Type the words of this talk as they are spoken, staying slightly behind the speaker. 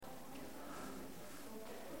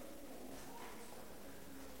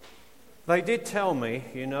They did tell me,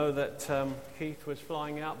 that Keith was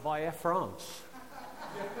flying out by Air France.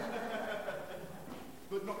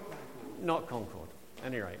 But not Concorde. Not Concorde, at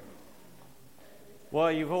any rate.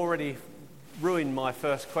 Well, you've already ruined my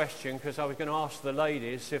first question because I was going to ask the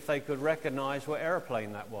ladies if they could recognise what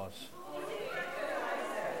aeroplane that was.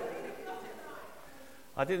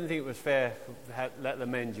 I didn't think it was fair to let the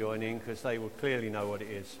men join in because they would clearly know what it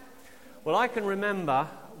is. Well, I can remember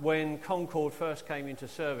when Concorde first came into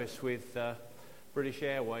service with British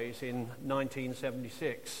Airways in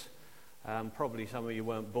 1976. Probably some of you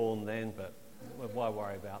weren't born then, but why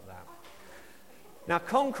worry about that? Now,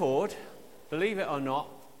 Concorde, believe it or not,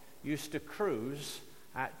 used to cruise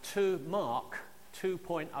at Mach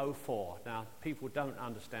 2.04. Now, people don't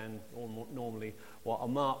understand normally what a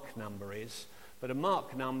Mach number is, but a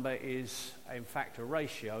Mach number is, in fact, a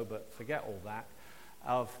ratio, but forget all that,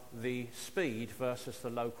 of the speed versus the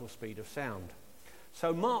local speed of sound.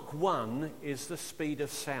 So Mach 1 is the speed of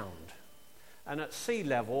sound. And at sea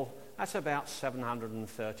level, that's about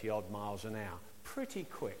 730 odd miles an hour. Pretty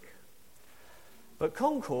quick. But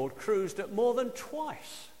Concorde cruised at more than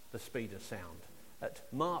twice the speed of sound, at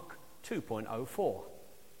Mach 2.04.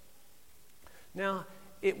 Now,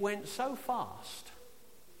 it went so fast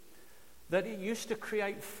that it used to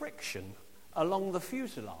create friction along the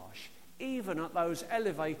fuselage, even at those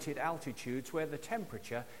elevated altitudes where the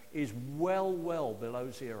temperature is well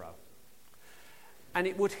below zero. And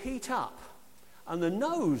it would heat up, and the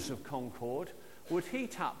nose of Concorde would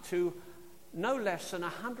heat up to no less than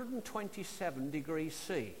 127 degrees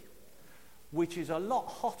C, which is a lot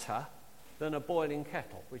hotter than a boiling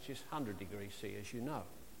kettle, which is 100 degrees C, as you know.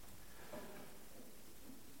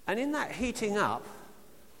 And in that heating up,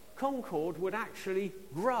 Concorde would actually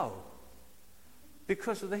grow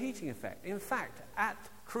because of the heating effect. In fact, at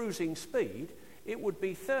cruising speed, it would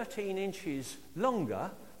be 13 inches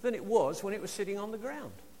longer than it was when it was sitting on the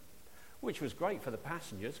ground, which was great for the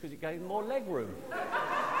passengers because it gave them more leg room.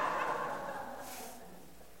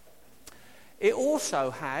 It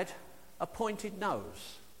also had a pointed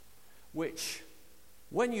nose, which,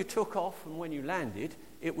 when you took off and when you landed,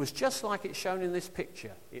 it was just like it's shown in this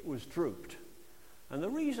picture. It was drooped. And the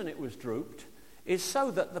reason it was drooped is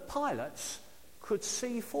so that the pilots could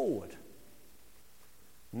see forward.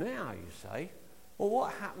 Now, you say, well,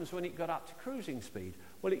 what happens when it got up to cruising speed?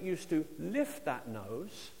 Well, it used to lift that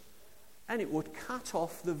nose and it would cut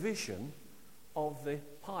off the vision of the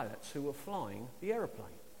pilots who were flying the aeroplane.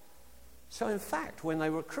 So, in fact, when they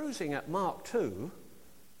were cruising at Mach 2,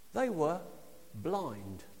 they were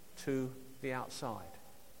blind to the outside.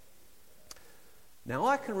 Now,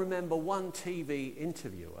 I can remember one TV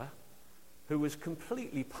interviewer who was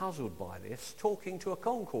completely puzzled by this, talking to a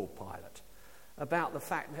Concorde pilot about the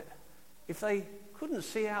fact that if they couldn't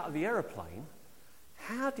see out of the aeroplane,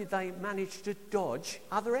 how did they manage to dodge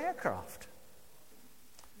other aircraft?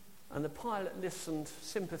 And the pilot listened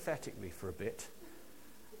sympathetically for a bit,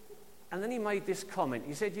 and then he made this comment.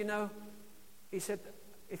 He said,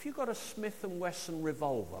 if you've got a Smith & Wesson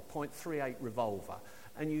revolver, .38 revolver,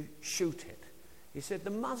 and you shoot it, he said, the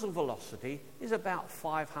muzzle velocity is about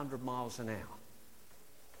 500 miles an hour.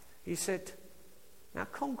 He said, now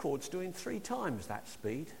Concorde's doing 3 times that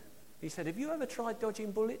speed. He said, have you ever tried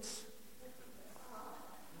dodging bullets?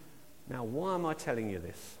 Now, why am I telling you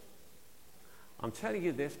this? I'm telling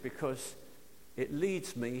you this because it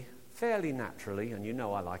leads me fairly naturally, and you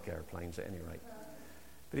know I like airplanes at any rate,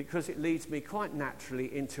 because it leads me quite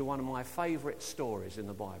naturally into one of my favourite stories in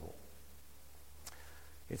the Bible.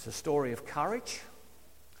 It's a story of courage.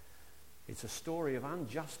 It's a story of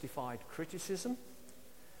unjustified criticism.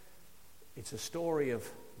 It's a story of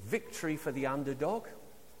victory for the underdog.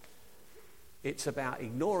 It's about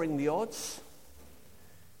ignoring the odds.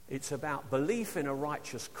 It's about belief in a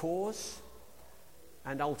righteous cause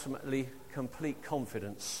and ultimately complete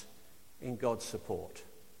confidence in God's support.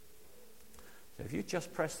 So if you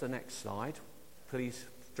just press the next slide, please,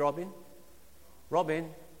 Robin,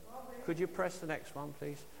 could you press the next one,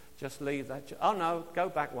 please? Just leave that. Oh, no, go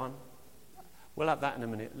back one. We'll have that in a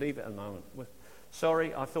minute. Leave it a moment.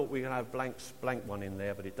 Sorry, I thought we were going to have blank one in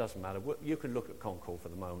there, but it doesn't matter. You can look at Concorde for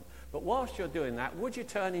the moment. But whilst you're doing that, would you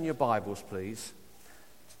turn in your Bibles, please,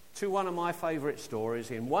 to one of my favourite stories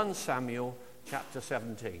in 1 Samuel chapter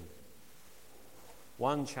 17.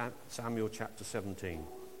 1 Samuel chapter 17.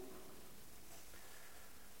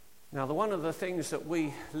 Now, one of the things that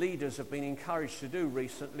we leaders have been encouraged to do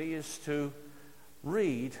recently is to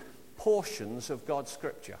read portions of God's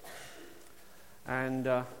scripture. And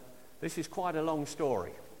this is quite a long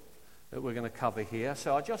story that we're going to cover here.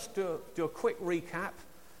 So I'll just do a quick recap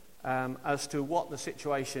as to what the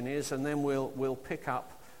situation is, and then we'll pick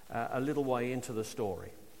up a little way into the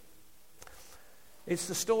story. It's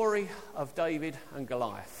the story of David and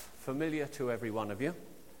Goliath, familiar to every one of you.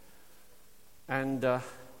 And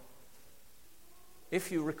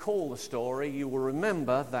if you recall the story, you will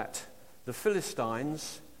remember that the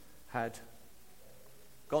Philistines had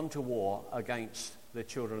gone to war against the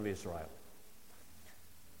children of Israel.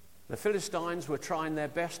 The Philistines were trying their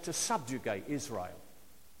best to subjugate Israel,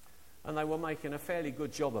 and they were making a fairly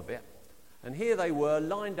good job of it. And here they were,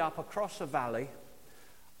 lined up across a valley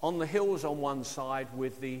on the hills on one side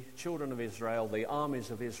with the children of Israel, the armies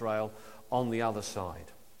of Israel, on the other side.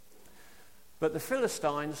 But the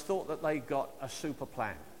Philistines thought that they got a super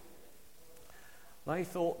plan. They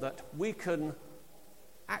thought that we can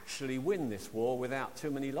actually win this war without too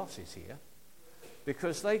many losses here,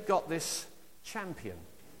 because they got this champion,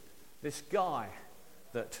 this guy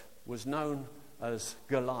that was known as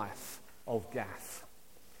Goliath of Gath.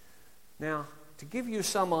 Now, to give you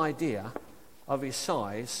some idea of his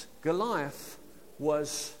size, Goliath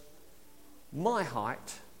was my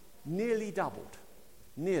height, nearly doubled.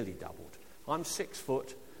 I'm 6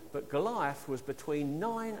 foot, but Goliath was between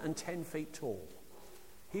 9 and 10 feet tall.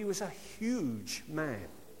 He was a huge man.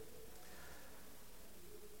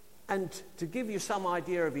 And to give you some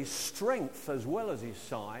idea of his strength as well as his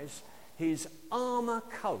size, his armour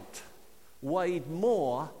coat weighed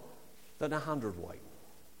more than 100 weight.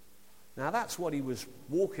 Now that's what he was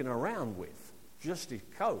walking around with, just his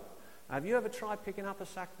coat. Have you ever tried picking up a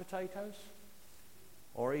sack of potatoes?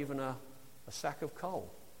 Or even a sack of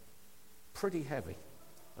coal? Pretty heavy.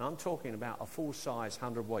 And I'm talking about a full-size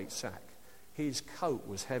 100-weight sack. His coat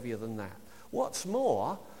was heavier than that. What's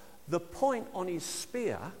more, the point on his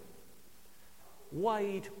spear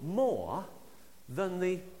weighed more than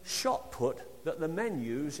the shot put that the men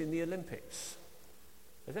use in the Olympics.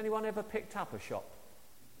 Has anyone ever picked up a shot?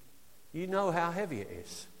 You know how heavy it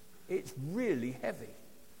is. It's really heavy.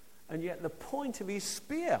 And yet the point of his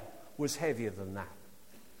spear was heavier than that.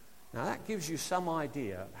 Now that gives you some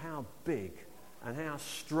idea of how big and how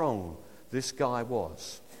strong this guy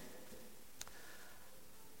was.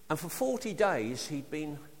 And for 40 days he'd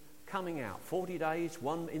been coming out. 40 days,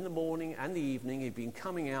 one in the morning and the evening, he'd been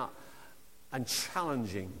coming out and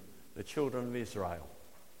challenging the children of Israel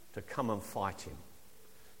to come and fight him.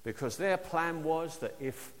 Because their plan was that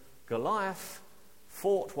if Goliath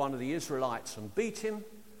fought one of the Israelites and beat him,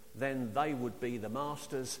 then they would be the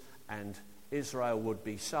masters and Israel would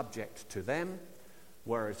be subject to them.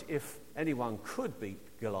 Whereas if anyone could beat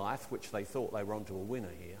Goliath, which they thought they were onto a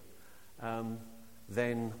winner here,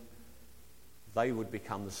 then they would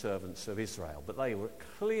become the servants of Israel. But they were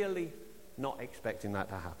clearly not expecting that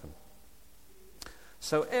to happen.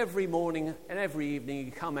 So every morning and every evening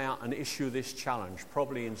he'd come out and issue this challenge,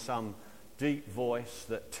 probably in some deep voice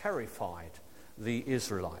that terrified the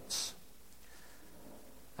Israelites.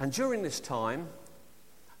 And during this time,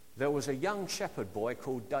 there was a young shepherd boy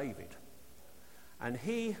called David. And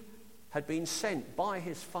he had been sent by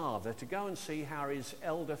his father to go and see how his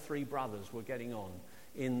elder 3 brothers were getting on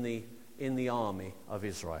in the army of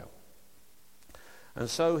Israel. And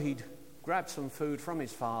so he'd grabbed some food from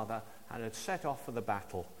his father and had set off for the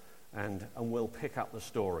battle. And we'll pick up the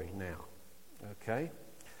story now. Okay?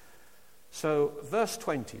 So verse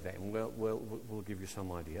 20 then, we'll give you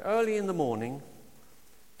some idea. Early in the morning,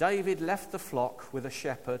 David left the flock with a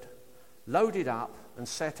shepherd, loaded up and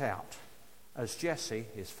set out, as Jesse,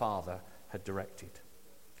 his father, had directed.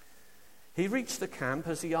 He reached the camp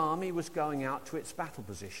as the army was going out to its battle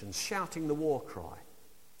positions, shouting the war cry.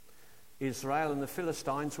 Israel and the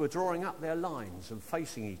Philistines were drawing up their lines and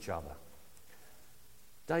facing each other.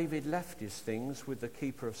 David left his things with the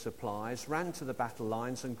keeper of supplies, ran to the battle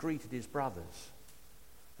lines and greeted his brothers.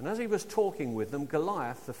 And as he was talking with them,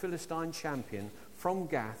 Goliath, the Philistine champion from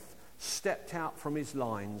Gath, stepped out from his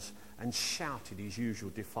lines and shouted his usual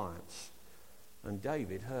defiance. And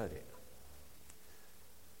David heard it.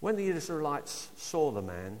 When the Israelites saw the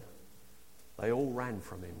man, they all ran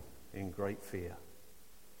from him in great fear.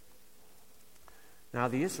 Now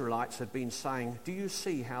the Israelites had been saying, "Do you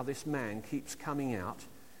see how this man keeps coming out?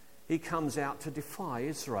 He comes out to defy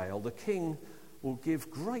Israel. The king will give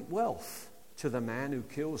great wealth to the man who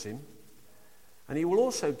kills him, and he will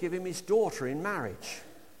also give him his daughter in marriage,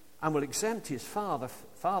 and will exempt his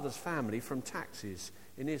father's family from taxes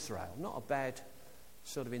in Israel." Not a bad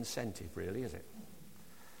sort of incentive, really, is it?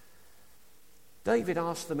 David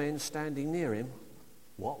asked the men standing near him,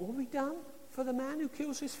 "What will be done for the man who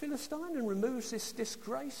kills this Philistine and removes this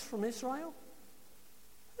disgrace from Israel?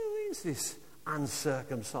 Who is this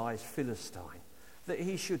uncircumcised Philistine that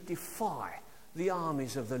he should defy the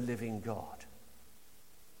armies of the living God?"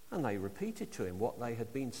 And they repeated to him what they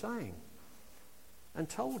had been saying and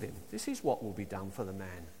told him, "This is what will be done for the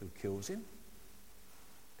man who kills him."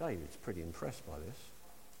 David's pretty impressed by this.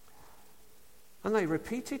 And they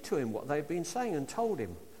repeated to him what they had been saying and told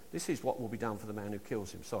him, "This is what will be done for the man who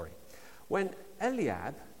kills him." When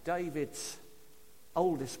Eliab, David's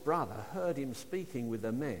oldest brother, heard him speaking with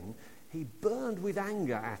the men, he burned with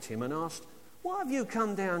anger at him and asked, "Why have you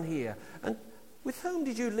come down here? And with whom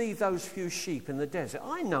did you leave those few sheep in the desert?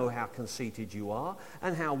 I know how conceited you are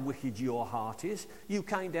and how wicked your heart is. You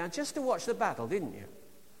came down just to watch the battle, didn't you?"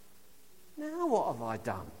 "Now what have I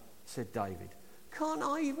done?" said David. "Can't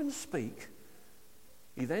I even speak?"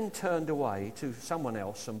 He then turned away to someone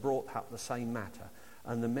else and brought up the same matter,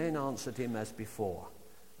 and the men answered him as before.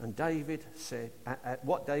 And David said,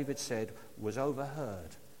 what David said was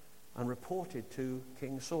overheard and reported to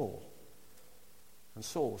King Saul. And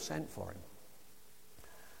Saul sent for him.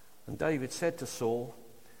 And David said to Saul,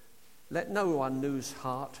 "Let no one lose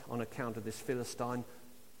heart on account of this Philistine.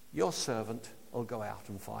 Your servant will go out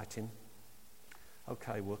and fight him."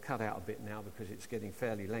 Okay, we'll cut out a bit now because it's getting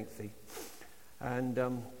fairly lengthy.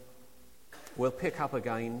 And we'll pick up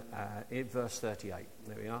again in verse 38.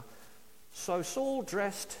 There we are. "So Saul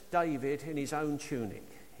dressed David in his own tunic.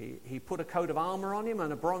 He put a coat of armour on him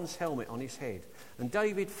and a bronze helmet on his head. And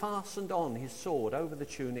David fastened on his sword over the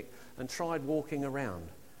tunic and tried walking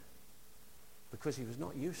around because he was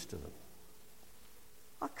not used to them.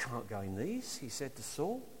 'I can't go in these,' he said to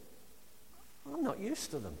Saul. 'I'm not used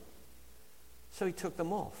to them.' So he took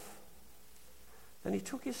them off. Then he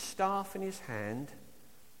took his staff in his hand,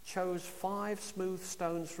 chose 5 smooth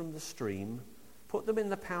stones from the stream, put them in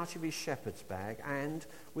the pouch of his shepherd's bag, and,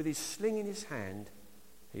 with his sling in his hand,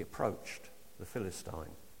 he approached the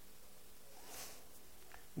Philistine.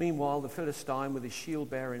 Meanwhile, the Philistine, with his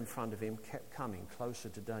shield bearer in front of him, kept coming closer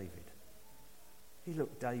to David. He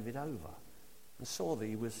looked David over and saw that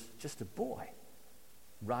he was just a boy,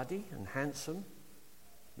 ruddy and handsome,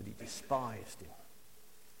 but he despised him.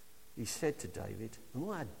 He said to David, "Am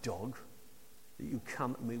I a dog that you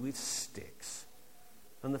come at me with sticks?"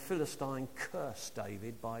 And the Philistine cursed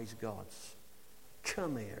David by his gods.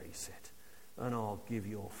 "Come here," he said, "and I'll give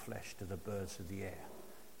your flesh to the birds of the air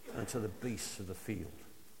and to the beasts of the field."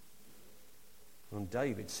 And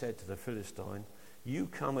David said to the Philistine, "You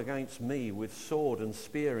come against me with sword and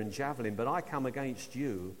spear and javelin, but I come against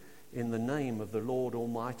you in the name of the Lord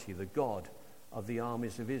Almighty, the God of the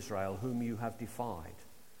armies of Israel, whom you have defied.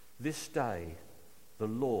 This day the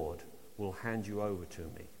Lord will hand you over to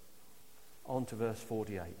me." On to verse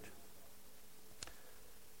 48.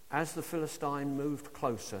 As the Philistine moved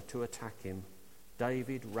closer to attack him,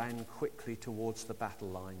 David ran quickly towards the battle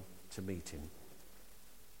line to meet him.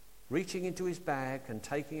 Reaching into his bag and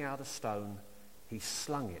taking out a stone, he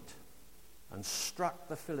slung it and struck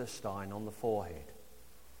the Philistine on the forehead.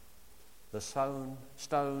 The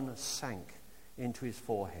stone sank into his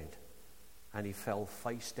forehead, and he fell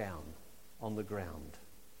face down on the ground.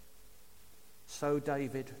 So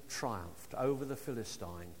David triumphed over the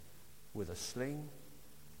Philistine with a sling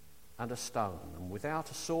and a stone, and without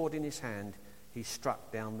a sword in his hand, he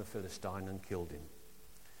struck down the Philistine and killed him.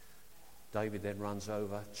 David then runs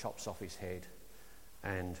over, chops off his head,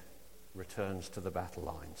 and returns to the battle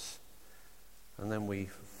lines. And then we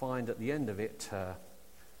find at the end of it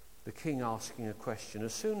the king asking a question.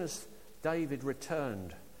 As soon as David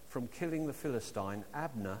returned from killing the Philistine,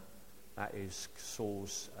 Abner, that is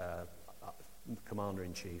Saul's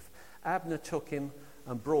commander-in-chief, Abner took him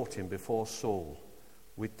and brought him before Saul,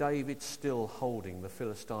 with David still holding the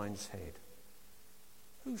Philistine's head.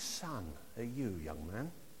 "Whose son are you, young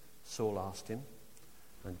man?" Saul asked him.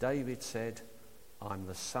 And David said, "I'm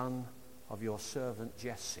the son of your servant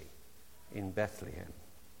Jesse in Bethlehem."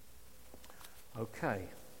 Okay.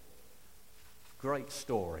 Great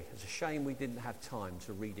story. It's a shame we didn't have time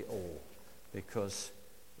to read it all because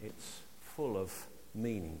it's full of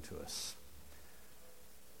meaning to us.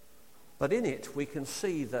 But in it we can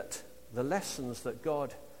see that the lessons that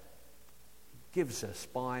God gives us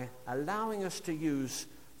by allowing us to use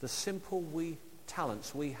the simple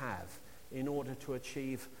talents we have in order to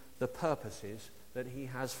achieve the purposes that he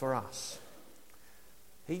has for us.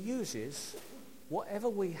 He uses whatever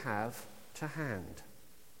we have to hand.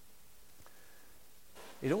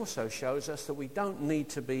 It also shows us that we don't need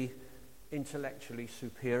to be intellectually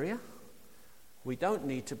superior. We don't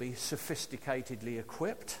need to be sophisticatedly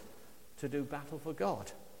equipped to do battle for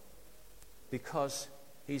God, because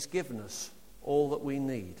he's given us all that we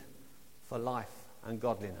need for life and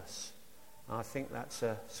godliness. And I think that's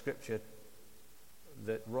a scripture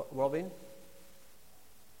that Robin?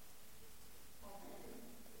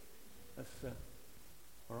 That's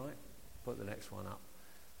all right. put the next one up.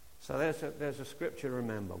 So there's a scripture to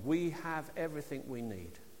remember. We have everything we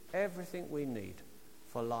need. Everything we need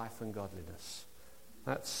for life and godliness.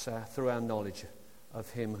 That's through our knowledge of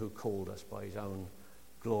him who called us by his own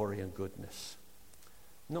glory and goodness.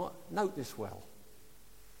 Note this well.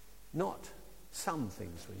 Not some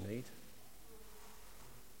things we need.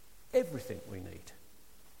 Everything we need.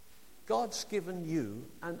 God's given you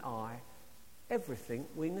and I everything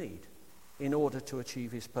we need in order to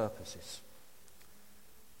achieve his purposes.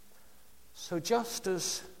 So just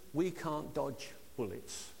as we can't dodge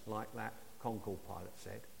bullets like that Concorde pilot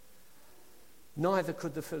said, neither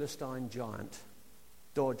could the Philistine giant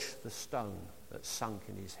dodge the stone that sunk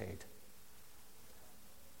in his head.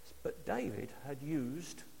 But David had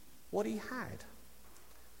used what he had.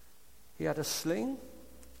 He had a sling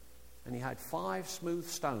and he had 5 smooth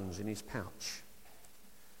stones in his pouch.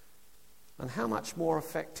 And how much more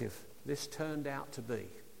effective this turned out to be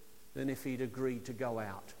than if he'd agreed to go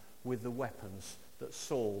out with the weapons that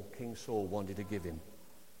King Saul wanted to give him.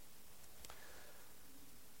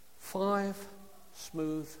 5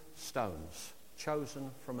 smooth stones chosen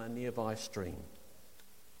from a nearby stream.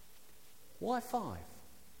 Why 5?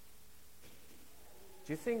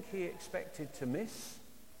 Do you think he expected to miss?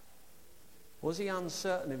 Was he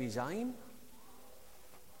uncertain of his aim?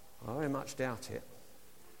 I very much doubt it.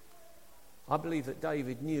 I believe that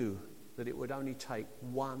David knew that it would only take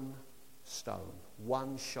 1 stone,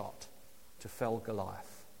 1 shot to fell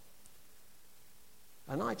Goliath.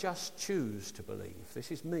 And I just choose to believe,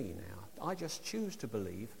 this is me now, I just choose to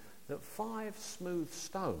believe that 5 smooth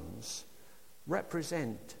stones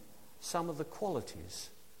represent some of the qualities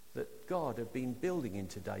that God had been building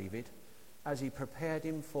into David as he prepared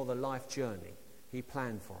him for the life journey he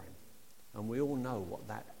planned for him. And we all know what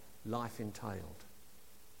that life entailed.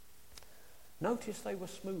 Notice they were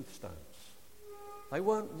smooth stones. They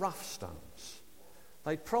weren't rough stones.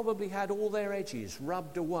 They'd probably had all their edges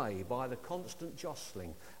rubbed away by the constant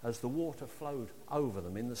jostling as the water flowed over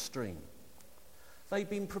them in the stream. They'd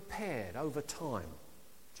been prepared over time,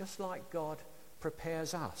 just like God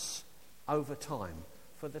prepares us over time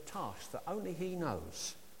for the tasks that only he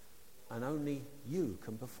knows and only you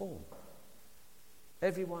can perform.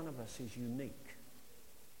 Every one of us is unique,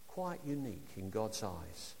 quite unique in God's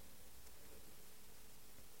eyes.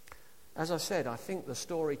 As I said, I think the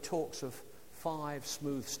story talks of 5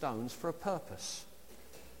 smooth stones for a purpose.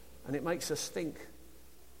 And it makes us think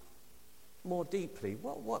more deeply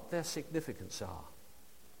what their significance are.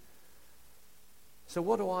 So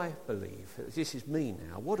what do I believe? This is me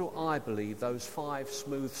now. What do I believe those 5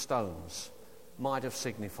 smooth stones might have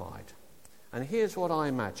signified? And here's what I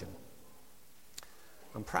imagine.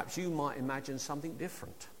 And perhaps you might imagine something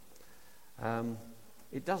different.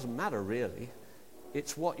 It doesn't matter really.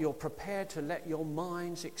 It's what you're prepared to let your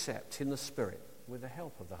minds accept in the Spirit with the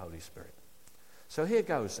help of the Holy Spirit. So here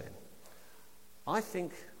goes then. I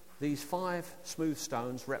think these 5 smooth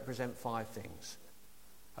stones represent 5 things.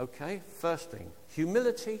 Okay, first thing,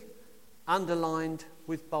 humility underlined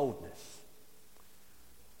with boldness.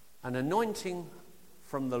 An anointing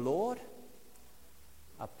from the Lord,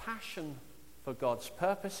 a passion for God's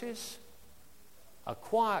purposes, a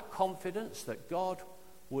quiet confidence that God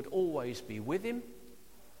would always be with him,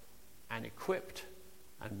 and equipped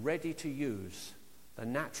and ready to use the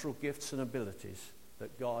natural gifts and abilities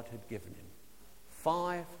that God had given him.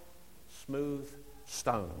 5 smooth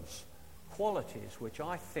stones, qualities which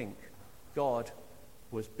I think God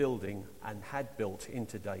was building and had built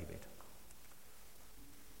into David.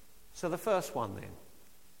 So the first one then,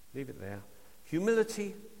 leave it there.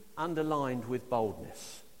 Humility underlined with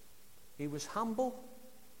boldness. He was humble,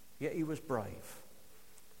 yet he was brave.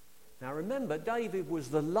 Now remember, David was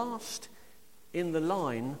the last in the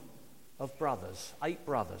line of brothers, 8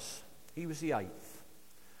 brothers. He was the 8th.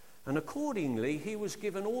 And accordingly, he was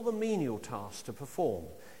given all the menial tasks to perform.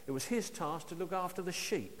 It was his task to look after the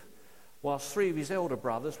sheep, whilst 3 of his elder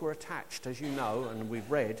brothers were attached, as you know, and we've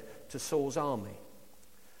read, to Saul's army.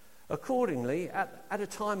 Accordingly, at a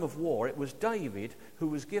time of war, it was David who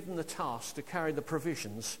was given the task to carry the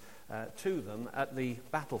provisions to them at the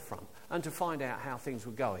battlefront and to find out how things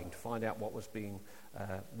were going, to find out what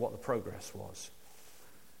the progress was.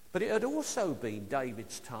 But it had also been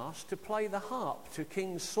David's task to play the harp to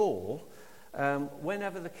King Saul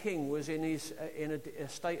whenever the king was in a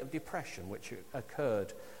state of depression, which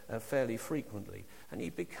occurred fairly frequently. And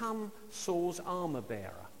he'd become Saul's armor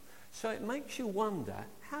bearer. So it makes you wonder,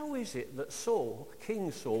 how is it that King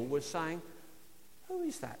Saul was saying, who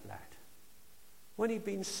is that lad? When he'd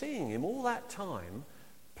been seeing him all that time,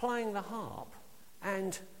 playing the harp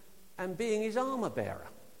and being his armor bearer.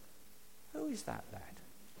 Who is that lad?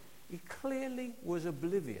 He clearly was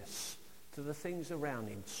oblivious to the things around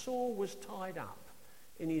him. Saul was tied up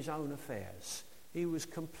in his own affairs. He was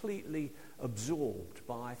completely absorbed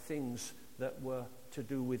by things that were to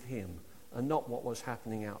do with him and not what was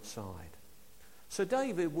happening outside. So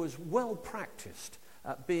David was well practiced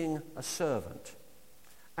at being a servant,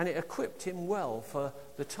 and it equipped him well for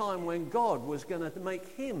the time when God was going to make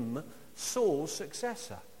him Saul's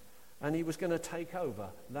successor, and he was going to take over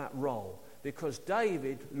that role, because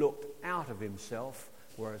David looked out of himself,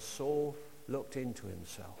 whereas Saul looked into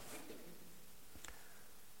himself.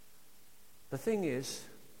 The thing is,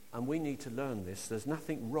 and we need to learn this, there's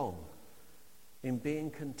nothing wrong in being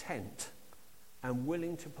content and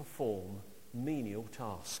willing to perform menial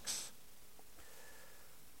tasks.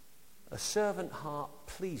 A servant heart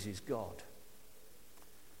pleases God,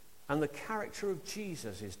 and the character of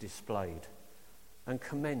Jesus is displayed and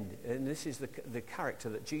commended. And this is the character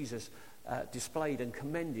that Jesus displayed and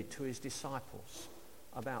commended to his disciples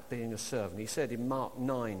about being a servant. He said in Mark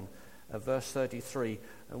 9, verse 33,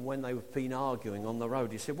 and when they've been arguing on the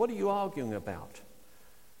road, he said, "What are you arguing about?"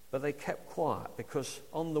 But they kept quiet, because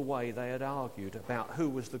on the way they had argued about who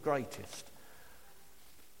was the greatest.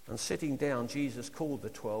 And sitting down, Jesus called the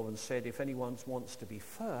 12 and said, "If anyone wants to be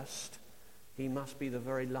first, he must be the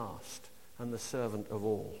very last and the servant of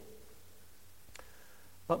all."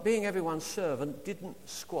 But being everyone's servant didn't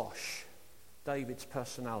squash David's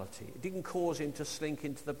personality. It didn't cause him to slink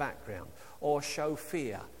into the background or show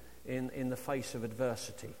fear in the face of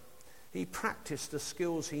adversity. He practiced the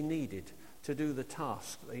skills he needed to do the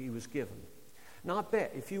task that he was given. Now I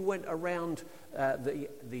bet if you went around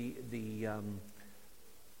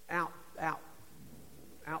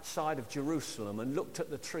outside of Jerusalem and looked at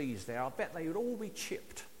the trees there, I bet they would all be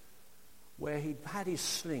chipped, where he'd had his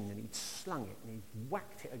sling and he'd slung it and he'd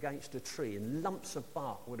whacked it against a tree, and lumps of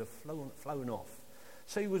bark would have flown off.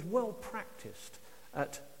 So he was well practiced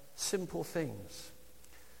at simple things.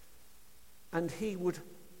 And he would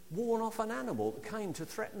warn off an animal that came to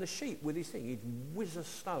threaten the sheep with his thing. He'd whiz a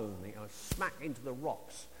stone, smack into the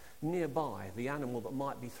rocks nearby the animal that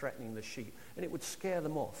might be threatening the sheep, and it would scare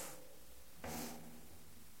them off.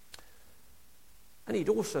 And he'd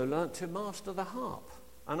also learnt to master the harp.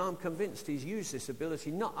 And I'm convinced he's used this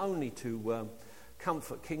ability not only to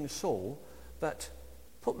comfort King Saul, but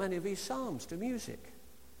put many of his psalms to music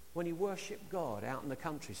when he worshipped God out in the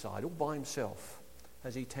countryside, all by himself,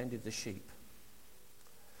 as he tended the sheep.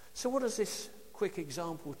 So what does this quick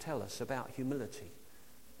example tell us about humility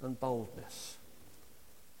and boldness?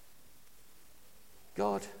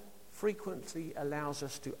 God frequently allows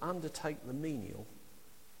us to undertake the menial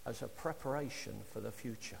as a preparation for the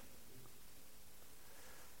future.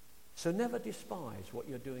 So never despise what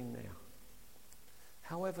you're doing now.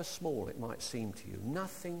 However small it might seem to you,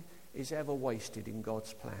 nothing is ever wasted in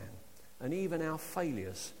God's plan. And even our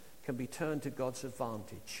failures can be turned to God's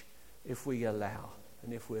advantage if we allow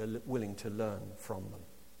and if we're willing to learn from them.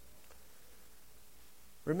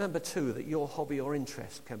 Remember too that your hobby or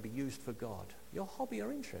interest can be used for God. Your hobby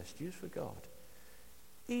or interest used for God.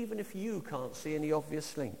 Even if you can't see any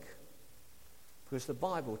obvious link. Because the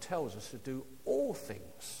Bible tells us to do all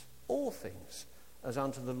things as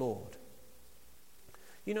unto the Lord.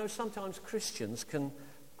 You know, sometimes Christians can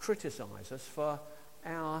criticize us for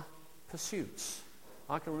our pursuits.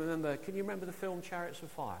 Can you remember the film Chariots of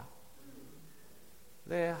Fire?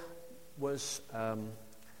 There was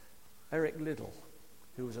Eric Liddell,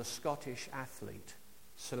 who was a Scottish athlete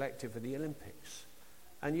selected for the Olympics.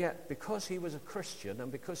 And yet, because he was a Christian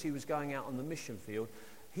and because he was going out on the mission field,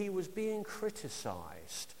 he was being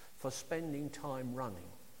criticized for spending time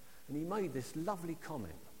running. And he made this lovely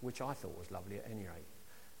comment, which I thought was lovely at any rate.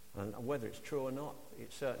 And whether it's true or not,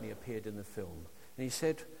 it certainly appeared in the film. And he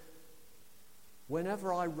said,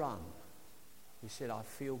 "Whenever I run," he said, "I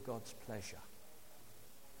feel God's pleasure.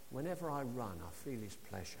 Whenever I run, I feel his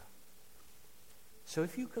pleasure." So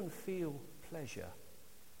if you can feel pleasure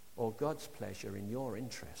or God's pleasure in your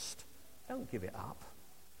interest, don't give it up.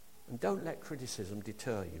 And don't let criticism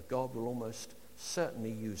deter you. God will almost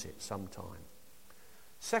certainly use it sometime.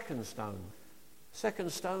 Second stone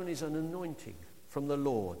is an anointing from the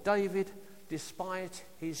Lord. David, despite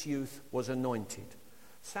his youth, was anointed.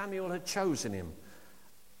 Samuel had chosen him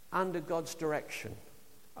under God's direction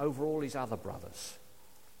over all his other brothers.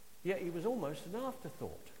 Yet he was almost an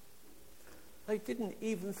afterthought. They didn't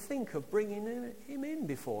even think of bringing him in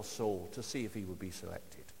before Saul to see if he would be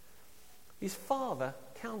selected. His father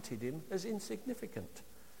counted him as insignificant.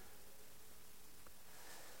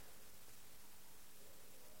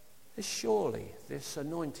 Surely this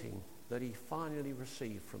anointing that he finally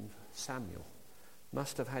received from Samuel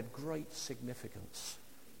must have had great significance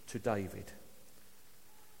to David.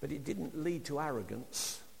 But it didn't lead to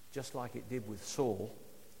arrogance, just like it did with Saul.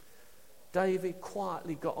 David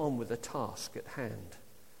quietly got on with the task at hand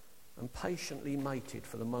and patiently waited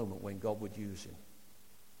for the moment when God would use him.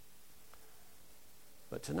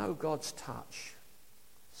 But to know God's touch,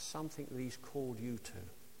 something that he's called you to,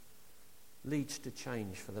 leads to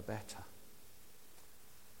change for the better.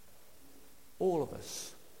 All of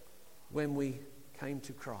us, when we came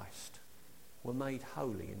to Christ, were made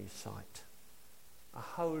holy in his sight. A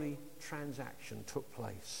holy transaction took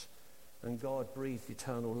place, and God breathed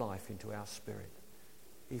eternal life into our spirit.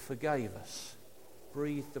 He forgave us,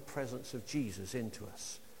 breathed the presence of Jesus into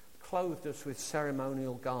us, clothed us with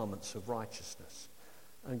ceremonial garments of righteousness,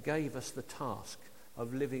 and gave us the task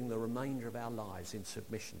of living the remainder of our lives in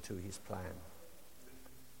submission to his plan.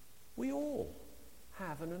 We all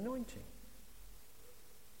have an anointing,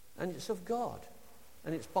 and it's of God,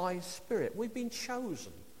 and it's by his Spirit. We've been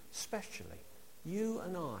chosen specially. You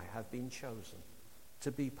and I have been chosen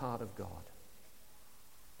to be part of God.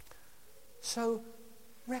 So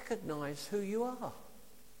recognize who you are.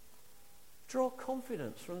 Draw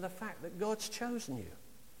confidence from the fact that God's chosen you.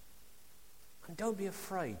 And don't be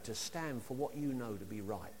afraid to stand for what you know to be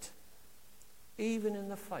right, even in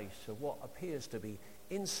the face of what appears to be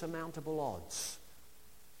insurmountable odds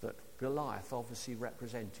that Goliath obviously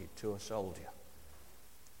represented to a soldier.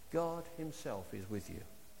 God himself is with you.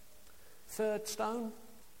 Third stone,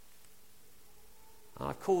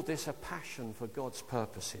 I've called this a passion for God's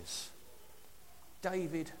purposes.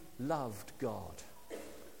 David loved God.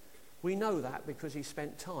 We know that because he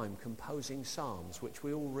spent time composing psalms, which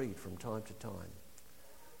we all read from time to time.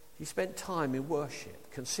 He spent time in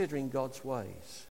worship, considering God's ways.